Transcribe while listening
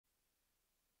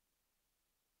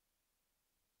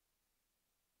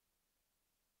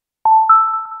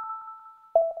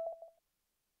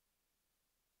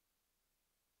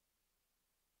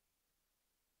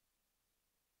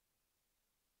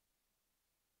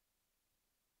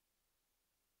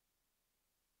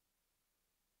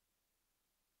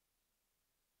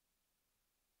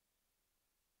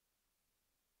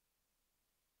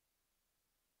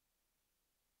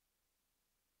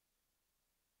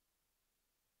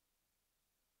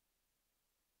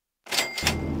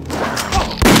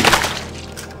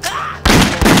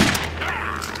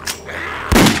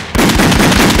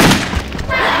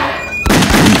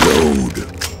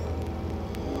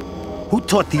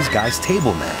taught these guys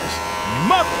table manners?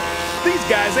 Mother, these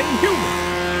guys ain't human.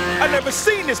 I never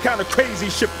seen this kind of crazy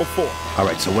shit before. All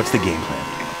right, so what's the game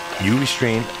plan? You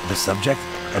restrain the subject,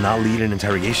 and I'll lead an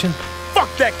interrogation? Fuck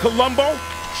that, Columbo.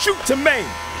 Shoot to maim.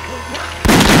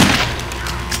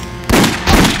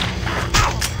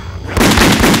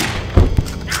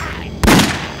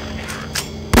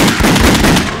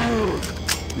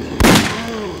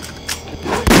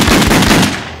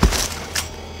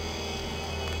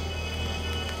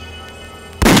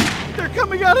 They're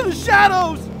coming out of the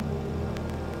shadows!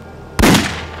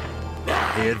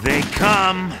 Here they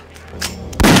come.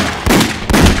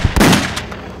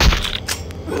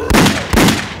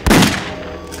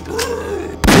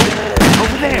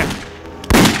 Over there.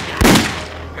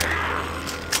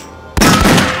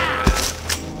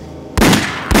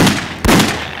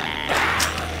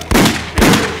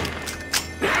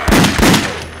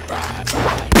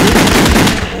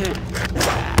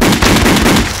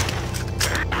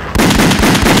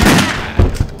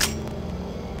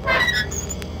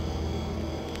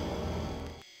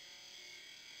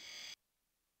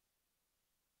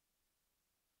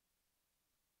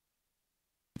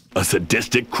 A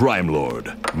sadistic crime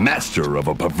lord, master of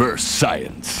a perverse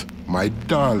science. My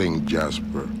darling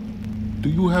Jasper, do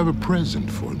you have a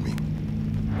present for me?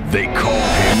 They call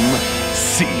him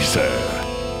Caesar.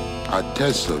 Our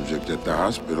test subject at the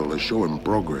hospital is showing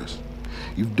progress.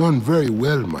 You've done very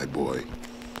well, my boy.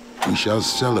 We shall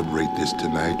celebrate this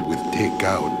tonight with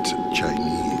takeout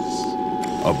Chinese.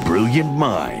 A brilliant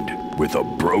mind with a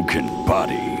broken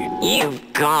body. You've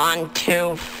gone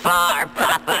too far,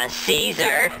 Papa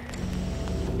Caesar.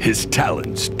 His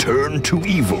talents turn to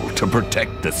evil to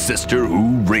protect the sister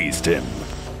who raised him.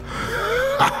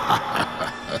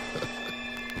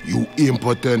 You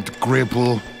impotent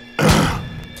cripple.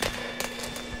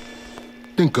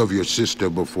 Think of your sister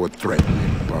before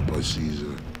threatening, Papa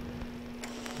Caesar.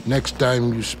 Next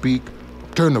time you speak,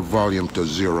 turn the volume to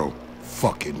 0.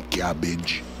 Fucking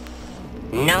cabbage.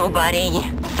 Nobody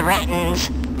threatens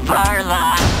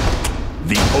Varla.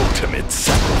 The ultimate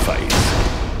sacrifice.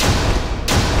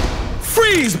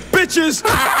 Freeze, bitches!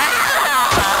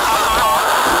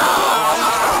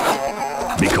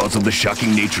 Because of the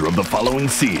shocking nature of the following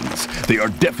scenes, they are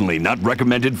definitely not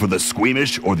recommended for the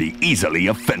squeamish or the easily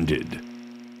offended.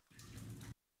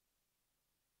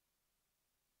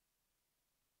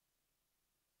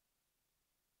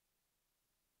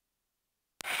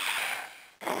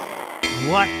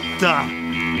 What the?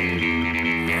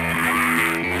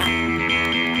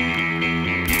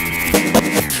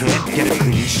 Can't get a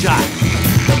clean shot.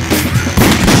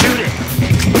 Shoot it!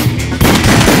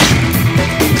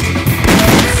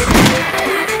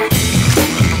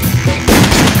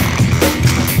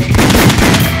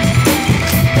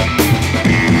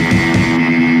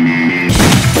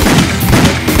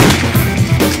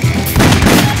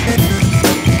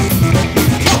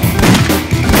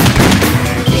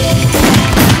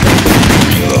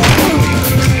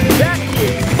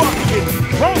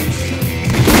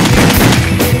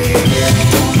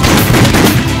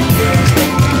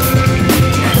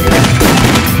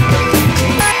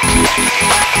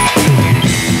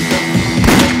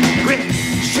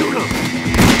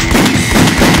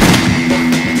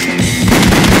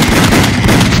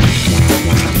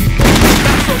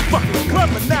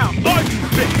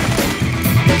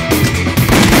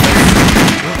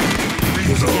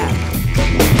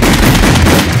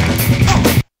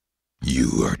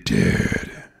 You are dead.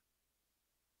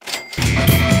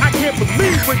 I can't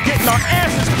believe we're getting our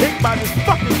asses kicked by this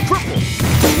fucking cripple.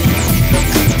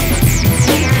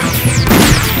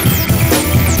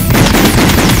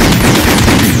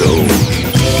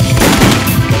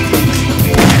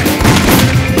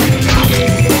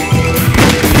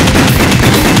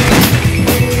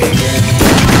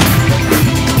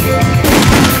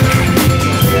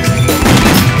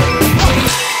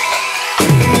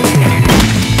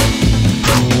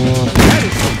 That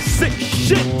is some sick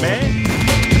shit, man.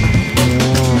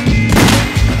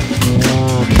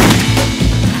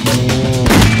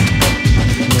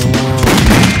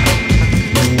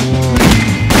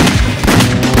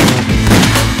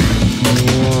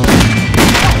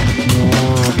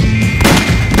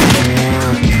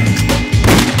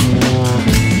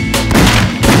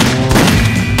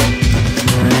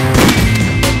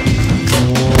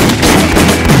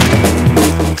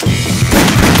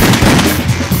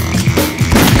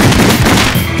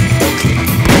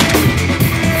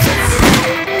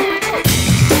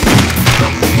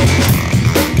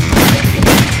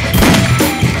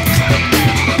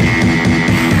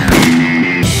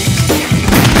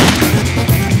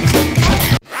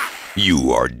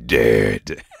 You are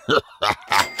dead.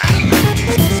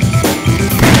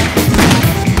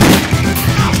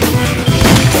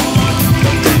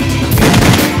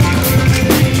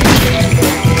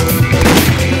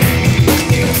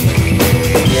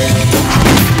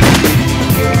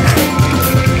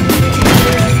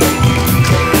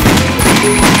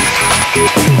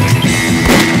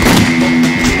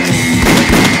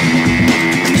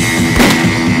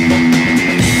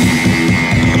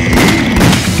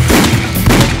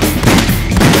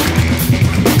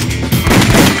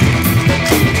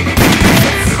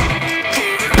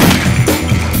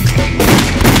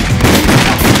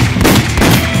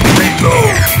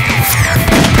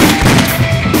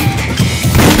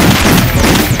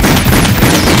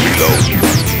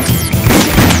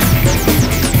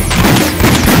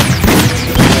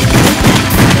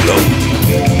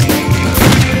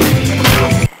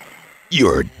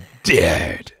 You're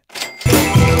dead.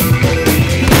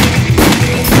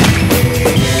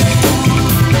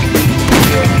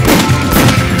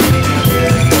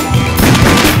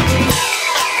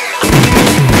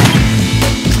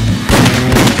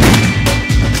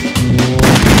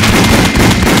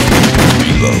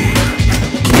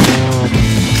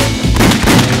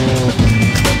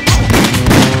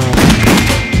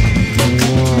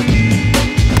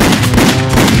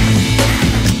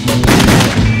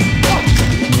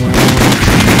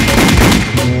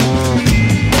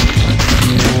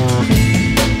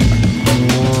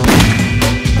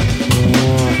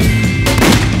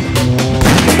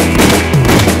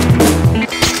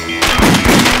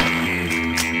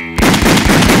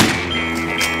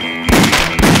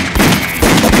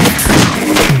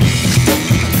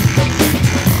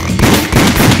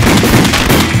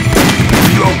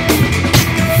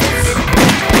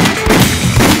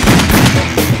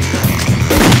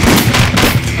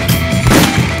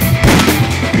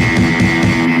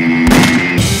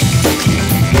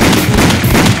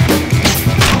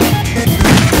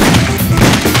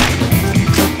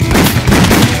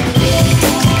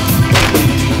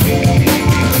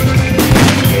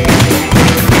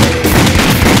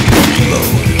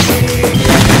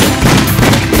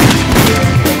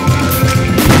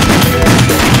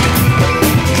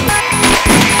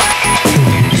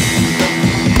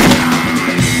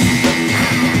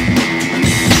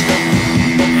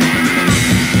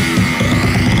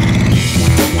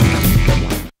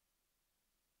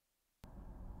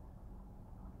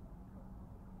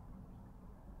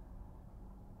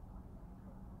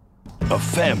 A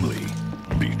family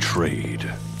betrayed.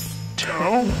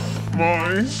 Tell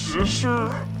my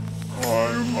sister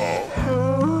I love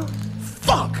her.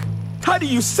 Fuck! How do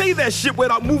you say that shit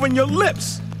without moving your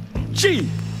lips? Gee,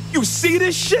 you see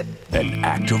this shit? An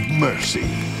act of mercy.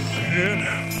 It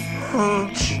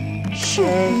hurts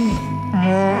so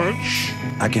much.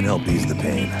 I can help ease the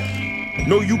pain.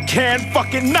 No, you can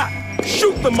fucking not.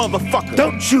 Shoot the motherfucker.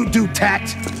 Don't you do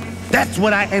tact? That's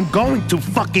what I am going to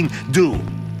fucking do.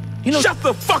 You know, shut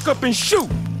the fuck up and shoot.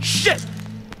 Shit.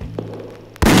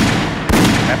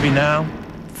 Happy now,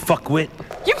 fuckwit?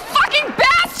 You fucking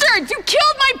bastard! You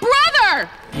killed my brother!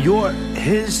 You're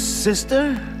his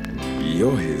sister?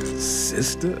 You're his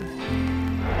sister?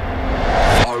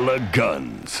 Carla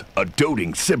Guns, a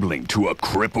doting sibling to a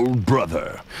crippled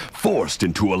brother, forced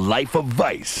into a life of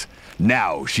vice.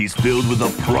 Now she's filled with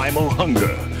a primal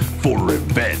hunger for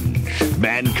revenge.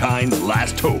 Mankind's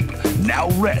last hope now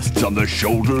rests on the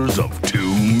shoulders of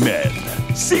two men.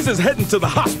 Caesar's heading to the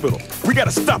hospital. We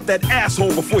gotta stop that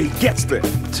asshole before he gets there.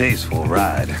 Tasteful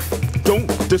ride. Don't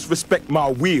disrespect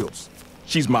my wheels.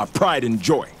 She's my pride and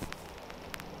joy.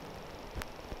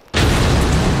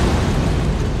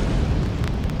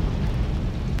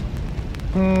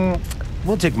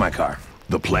 We'll take my car.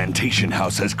 The plantation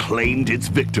house has claimed its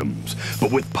victims,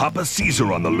 but with Papa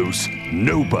Caesar on the loose,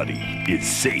 nobody is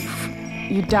safe.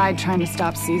 You died trying to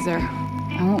stop Caesar.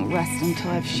 I won't rest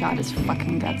until I've shot his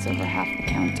fucking guts over half the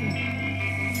county.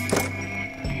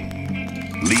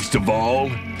 Least of all,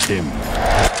 Tim.